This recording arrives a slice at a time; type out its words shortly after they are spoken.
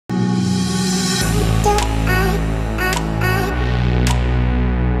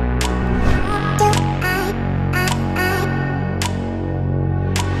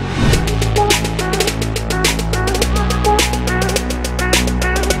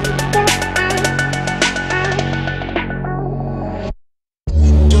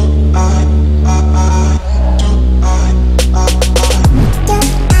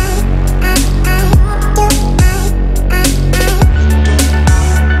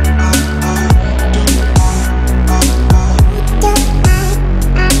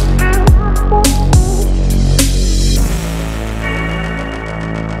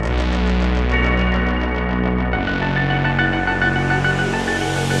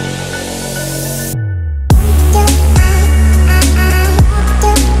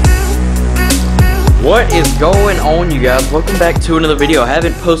What is going on, you guys? Welcome back to another video. I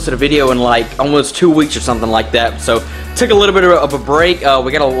haven't posted a video in like almost 2 weeks or something like that, so took a little bit of a break.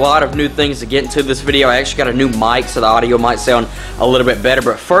 We got a lot of new things to get into this video. I actually got a new mic, so the audio might sound a little bit better.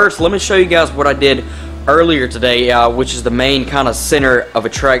 But first, let me show you guys what I did earlier today, which is the main kind of center of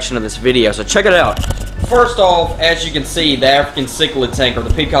attraction of this video. So check it out. First off, as you can see, the African cichlid tank, or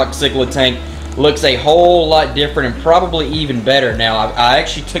the peacock cichlid tank, looks a whole lot different and probably even better now. I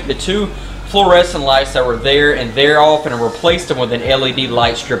actually took the two fluorescent lights that were there and there off and replaced them with an LED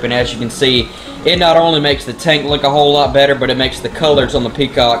light strip, and as you can see, it not only makes the tank look a whole lot better, but it makes the colors on the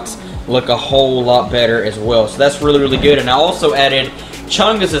peacocks look a whole lot better as well. So that's really good. And I also added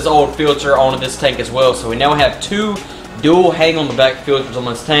Chungus' old filter onto this tank as well, so we now have two dual hang on the back filters on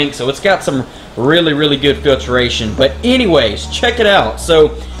this tank, so it's got some really good filtration. But anyways, check it out.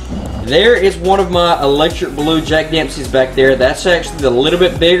 So there is one of my electric blue Jack Dempsey's back there. That's actually the little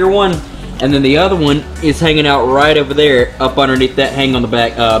bit bigger one. And then the other one is hanging out right over there, up underneath that hang on the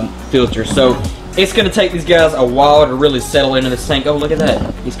back filter. So it's going to take these guys a while to really settle into this tank. Oh, look at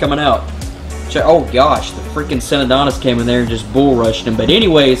that. He's coming out. Oh gosh, the freaking Synodontis came in there and just bull rushed him. But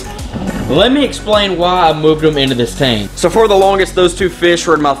anyways, let me explain why I moved them into this tank. So for the longest, those two fish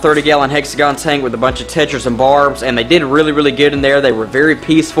were in my 30-gallon hexagon tank with a bunch of tetras and barbs, and they did really good in there. They were very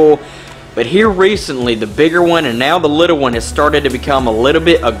peaceful. But here recently, the bigger one and now the little one has started to become a little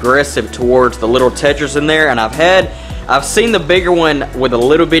bit aggressive towards the little tetras in there. And I've seen the bigger one with a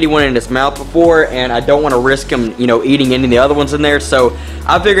little bitty one in his mouth before, and I don't want to risk him, eating any of the other ones in there. So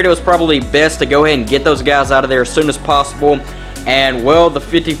I figured it was probably best to go ahead and get those guys out of there as soon as possible. And well, the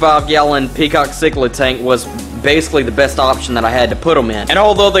 55-gallon peacock cichlid tank was basically the best option that I had to put them in. And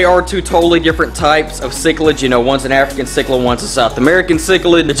although they are two totally different types of cichlids, one's an African cichlid, one's a South American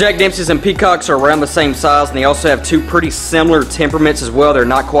cichlid, the Jack Dempseys and peacocks are around the same size, and they also have two pretty similar temperaments as well. They're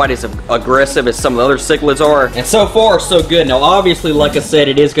not quite as aggressive as some of the other cichlids are. And so far, so good. Now, obviously, like I said,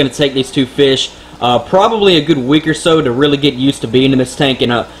 it is going to take these two fish probably a good week or so to really get used to being in this tank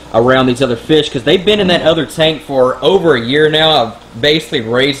and around these other fish, because they've been in that other tank for over a year now. I've basically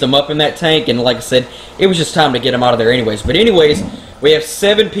raised them up in that tank, and like I said, it was just time to get them out of there anyways. But anyways, we have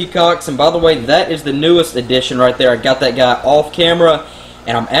 7 peacocks, and by the way, that is the newest addition right there. I got that guy off camera,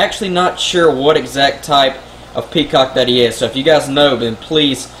 and I'm actually not sure what exact type of peacock that he is. So if you guys know, then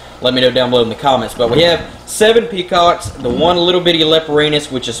please let me know down below in the comments. But we have 7 peacocks, the one little bitty Leporinus,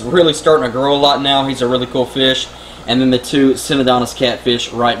 which is really starting to grow a lot now. He's a really cool fish. And then the 2 Synodontis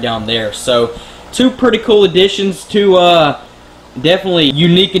catfish right down there. So 2 pretty cool additions, 2 definitely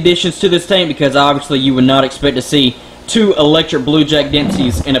unique additions to this tank, because obviously you would not expect to see 2 electric blue Jack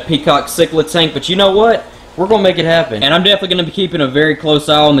Dempseys in a peacock cichlid tank. But you know what? We're going to make it happen. And I'm definitely going to be keeping a very close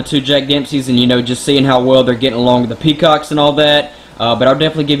eye on the 2 Jack Dempseys and, just seeing how well they're getting along with the peacocks and all that. But I'll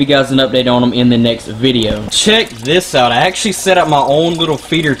definitely give you guys an update on them in the next video. Check this out. I actually set up my own little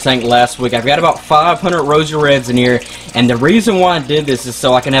feeder tank last week. I've got about 500 rosy reds in here, and the reason why I did this is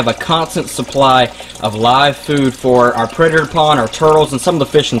so I can have a constant supply of live food for our predator pond, our turtles, and some of the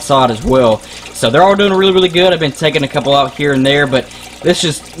fish inside as well. So they're all doing really good. I've been taking a couple out here and there, but this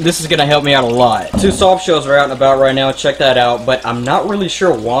is going to help me out a lot. 2 soft shells are out and about right now. Check that out. But I'm not really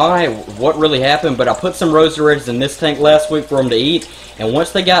sure what really happened, but I put some rosy reds in this tank last week for them to eat. And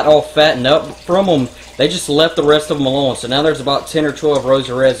once they got all fattened up from them, they just left the rest of them alone. So now there's about 10 or 12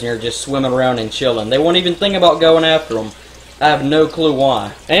 rosy reds in here just swimming around and chilling. They won't even think about going after them. I have no clue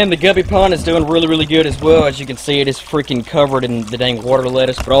why. And the guppy pond is doing really good as well. As you can see, it is freaking covered in the dang water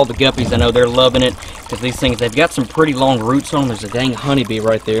lettuce. But all the guppies, I know they're loving it, because these things, they've got some pretty long roots on them. There's a dang honeybee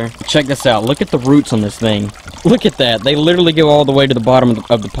right there. Check this out. Look at the roots on this thing. Look at that. They literally go all the way to the bottom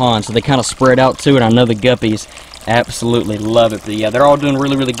of the pond. So they kind of spread out too, and I know the guppies absolutely love it. But yeah, they're all doing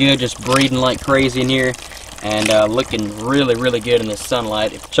really good, just breeding like crazy in here, and looking really good in the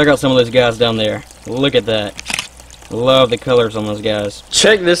sunlight. Check out some of those guys down there. Look at that. Love the colors on those guys.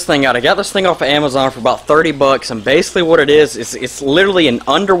 Check this thing out. I got this thing off of Amazon for about 30 bucks, and basically what it is it's literally an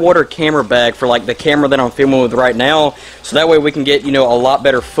underwater camera bag for like the camera that I'm filming with right now, so that way we can get, a lot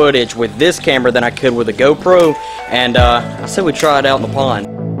better footage with this camera than I could with a GoPro. And I said we try it out in the pond.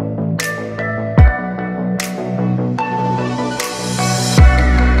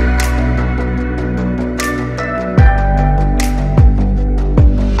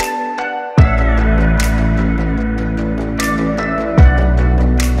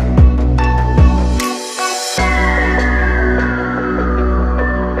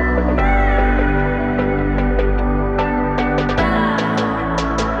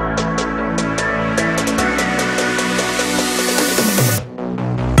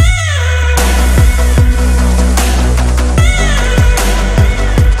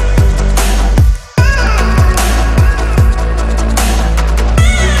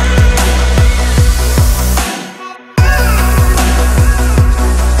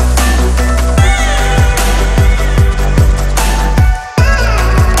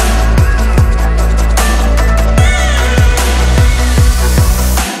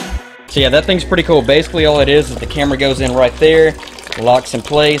 So yeah, that thing's pretty cool. Basically all it is the camera goes in right there, locks in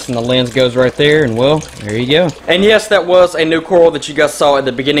place, and the lens goes right there, and well, there you go. And yes, that was a new coral that you guys saw at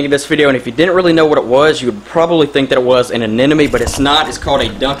the beginning of this video, and if you didn't really know what it was, you would probably think that it was an anemone, but it's not. It's called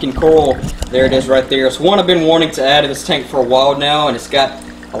a Duncan coral. There it is right there. It's one I've been wanting to add to this tank for a while now, and it's got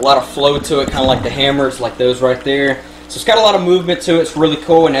a lot of flow to it, kind of like the hammers, like those right there. So it's got a lot of movement to it. It's really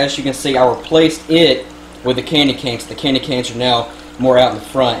cool, and as you can see, I replaced it with the candy canes. The candy canes are now more out in the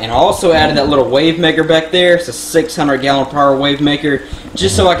front, and I also added that little wave maker back there. It's a 600 gallon power wave maker,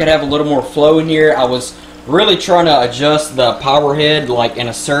 just so I could have a little more flow in here. I was really trying to adjust the power head like in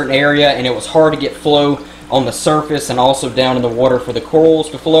a certain area, and it was hard to get flow on the surface and also down in the water for the corals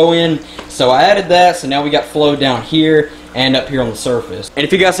to flow in. So I added that, so now we got flow down here and up here on the surface. And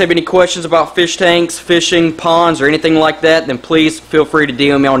if you guys have any questions about fish tanks, fishing, ponds, or anything like that, then please feel free to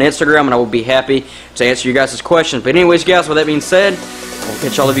DM me on Instagram, and I will be happy to answer you guys' questions. But anyways, guys, with that being said, I'll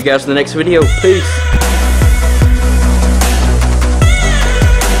catch all of you guys in the next video. Peace.